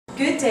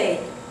Good day,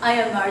 I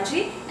am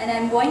Margie and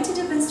I'm going to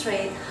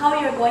demonstrate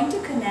how you're going to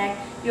connect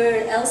your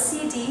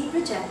LCD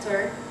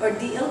projector or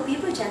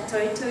DLP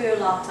projector to your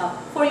laptop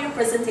for your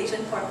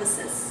presentation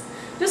purposes.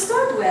 To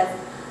start with,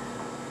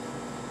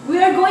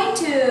 we are going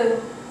to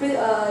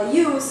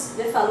use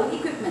the following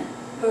equipment: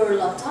 your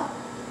laptop,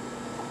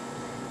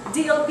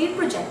 DLP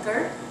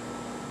projector,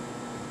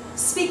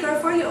 speaker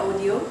for your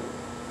audio,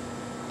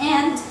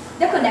 and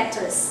the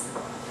connectors.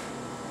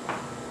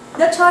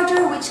 The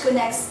charger which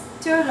connects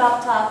to your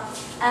laptop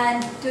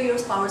and to your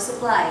power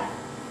supply.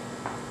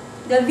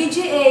 The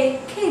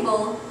VGA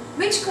cable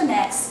which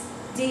connects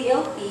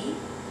DLP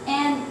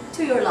and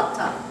to your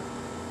laptop.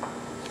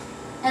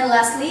 And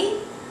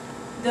lastly,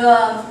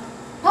 the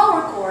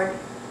power cord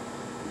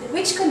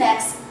which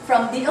connects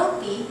from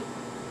DLP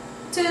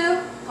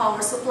to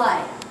power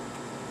supply.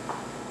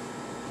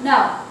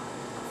 Now,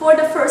 for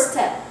the first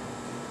step,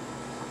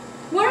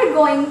 we're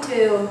going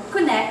to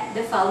connect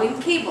the following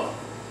cable.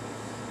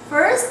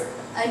 First,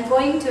 I'm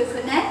going to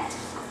connect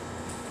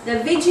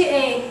the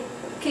VGA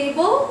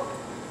cable.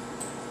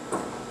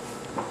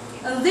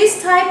 On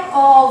this type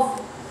of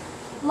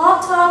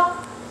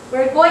laptop,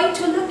 we're going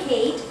to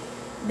locate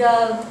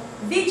the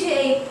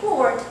VGA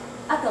port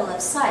at the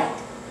left side.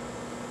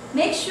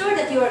 Make sure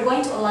that you are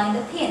going to align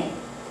the pin.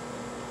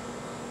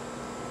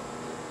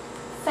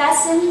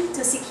 Fasten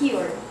to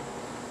secure.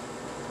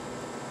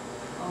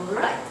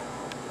 Alright.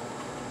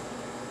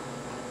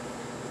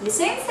 The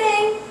same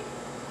thing.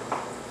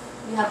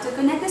 You have to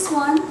connect this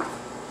one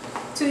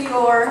to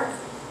your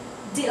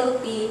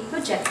DLP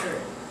projector.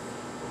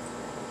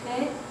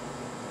 Okay?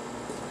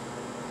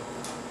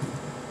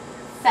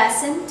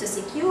 Fasten to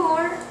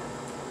secure.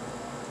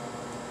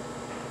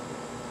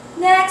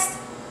 Next,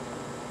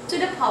 to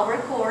the power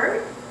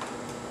cord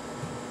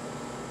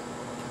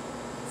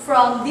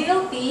from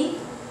DLP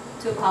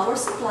to power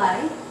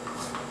supply.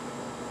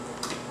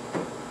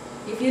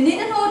 If you need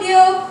an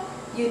audio,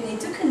 you need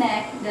to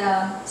connect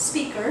the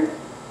speaker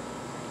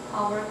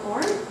power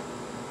cord.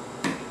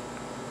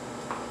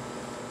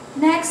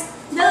 Next,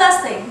 the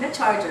last thing, the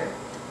charger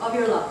of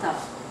your laptop.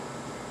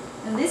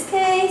 In this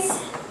case,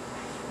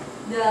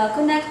 the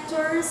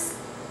connectors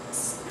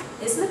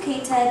is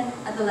located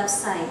at the left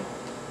side.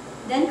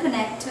 Then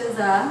connect to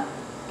the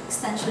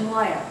extension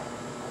wire.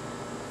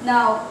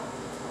 Now,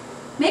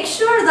 make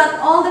sure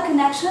that all the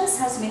connections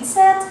has been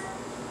set.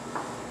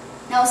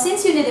 Now,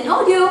 since you need an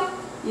audio,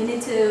 you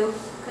need to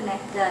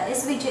connect the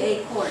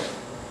SVGA cord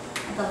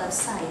at the left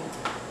side.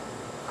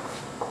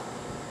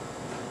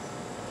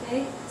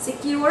 Okay,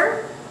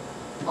 secure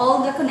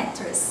all the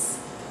connectors.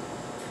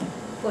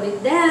 Put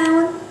it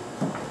down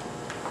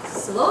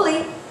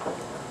slowly.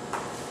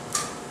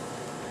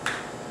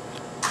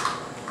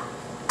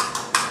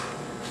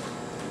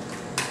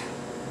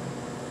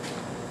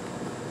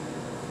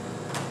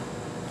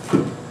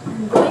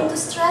 I'm going to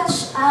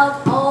stretch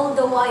out all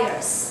the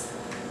wires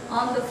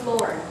on the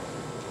floor.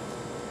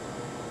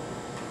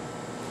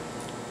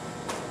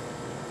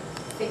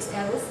 Fix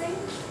everything.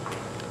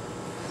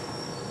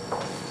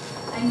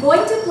 I'm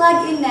going to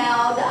plug in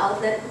now the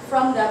outlet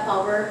from the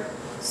power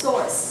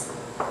source.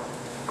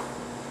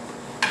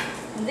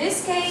 In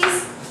this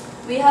case,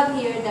 we have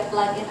here the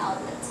plug-in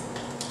outlet.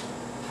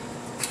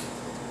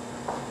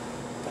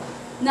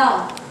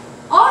 Now,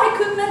 our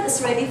equipment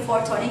is ready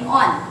for turning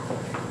on.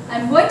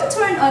 I'm going to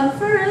turn on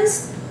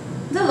first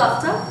the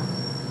laptop.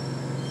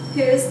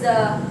 Here's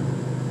the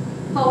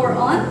power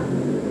on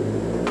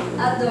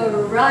at the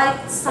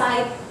right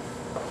side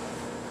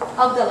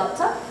of the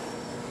laptop.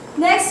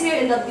 Next, here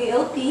in the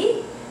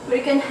DLP, we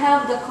can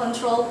have the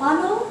control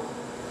panel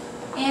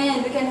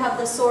and we can have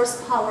the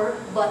source power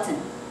button.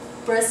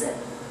 Press it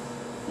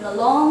in a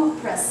long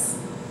press.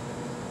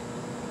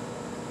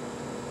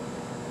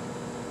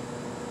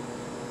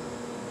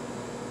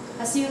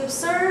 As you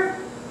observe,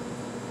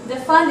 the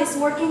fan is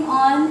working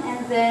on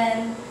and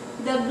then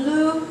the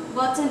blue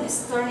button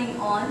is turning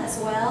on as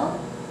well.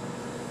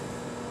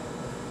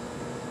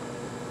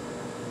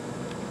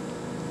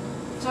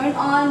 Turn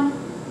on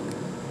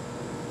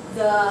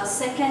the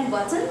second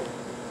button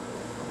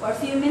for a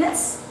few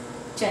minutes.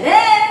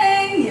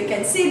 Cha-dang! You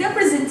can see the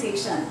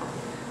presentation.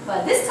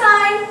 But this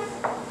time,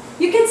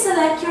 you can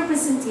select your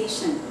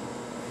presentation.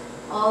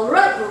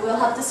 Alright, we will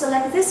have to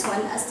select this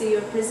one as to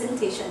your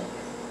presentation.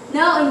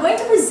 Now, I'm going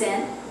to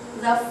present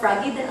the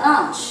Froggy the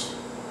Lounge.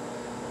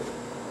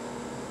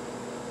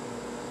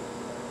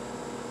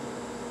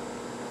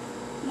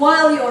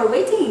 While you are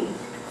waiting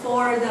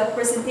for the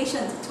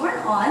presentation to turn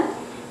on,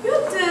 you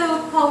have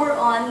to power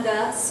on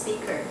the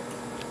speaker.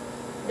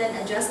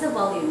 Then adjust the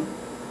volume.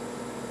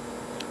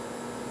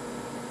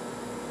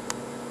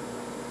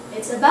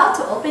 It's about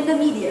to open the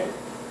media.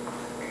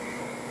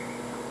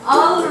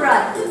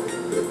 Alright.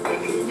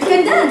 You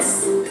can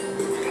dance.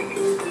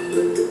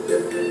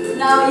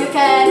 Now you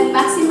can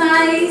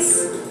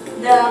maximize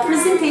the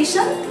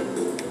presentation.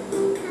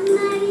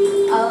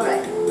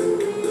 Alright.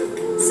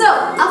 So,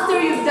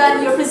 after you've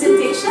done your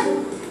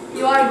presentation,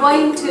 you are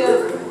going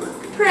to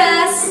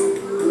press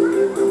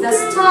the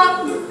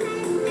stop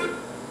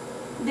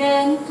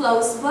then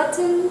close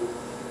button,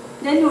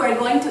 then you are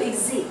going to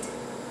exit.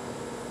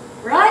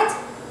 Right?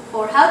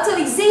 For how to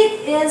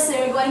exit is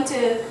you're going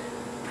to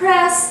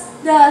press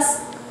the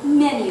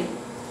menu.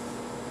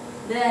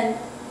 Then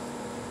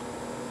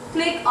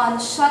click on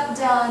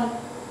shutdown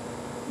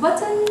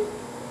button.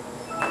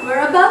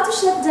 We're about to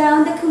shut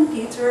down the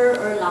computer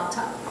or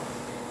laptop.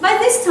 By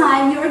this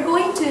time, you're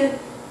going to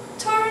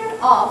turn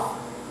off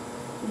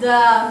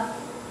the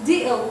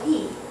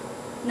DLP.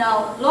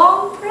 Now,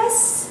 long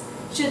press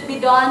should be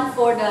done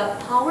for the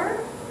power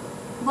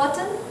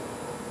button.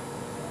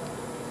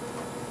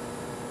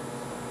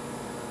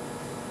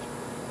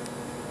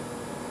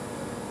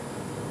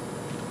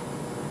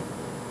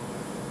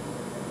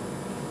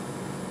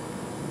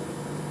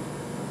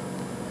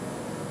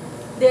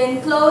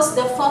 Then close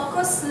the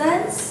focus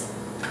lens.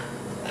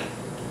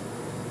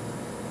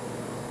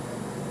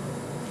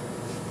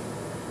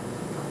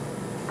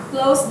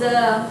 Close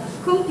the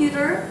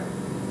computer.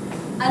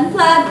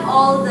 Unplug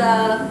all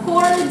the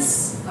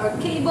cords or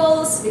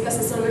cables because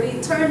it's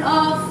already turned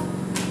off.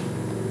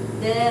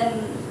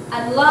 Then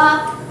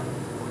unlock.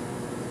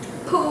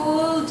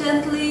 Pull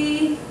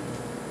gently.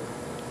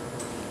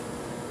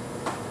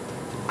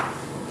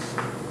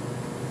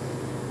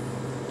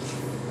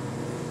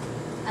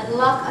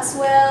 Unlock as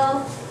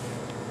well.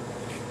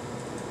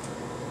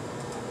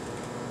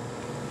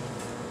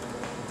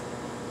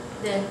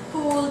 Then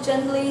pull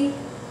gently.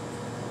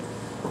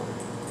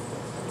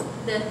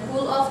 Then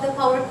pull off the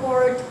power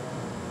cord.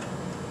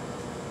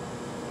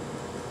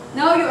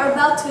 Now you are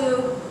about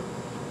to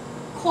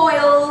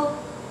coil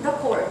the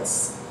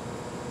cords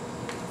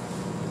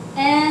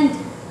and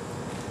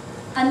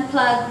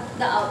unplug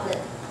the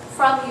outlet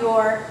from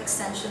your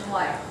extension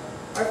wire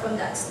or from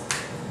that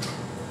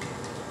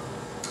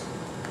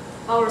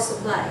power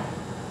supply.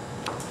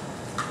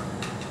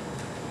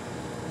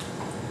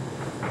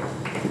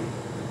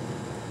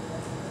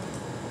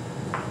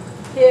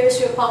 Here's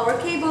your power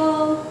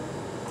cable.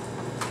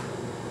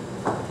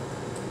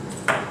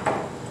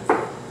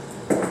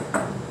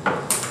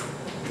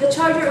 The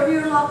charger of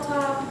your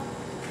laptop.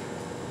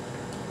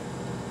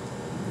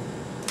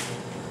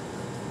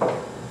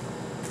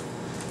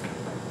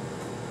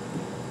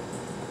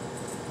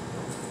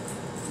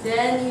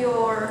 Then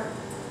your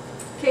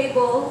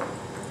cable.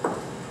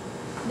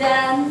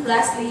 Then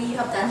lastly, you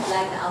have to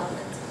unplug the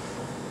outlet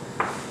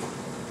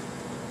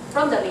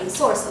from the main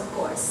source, of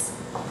course.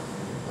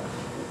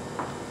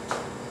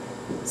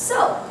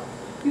 So,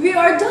 we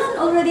are done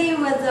already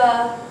with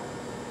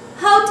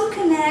how to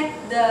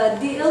connect the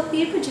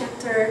DLP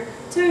projector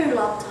to your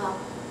laptop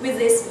with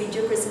this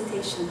video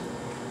presentation.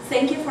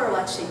 Thank you for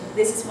watching.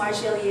 This is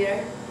Marshall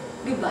here.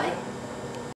 Goodbye.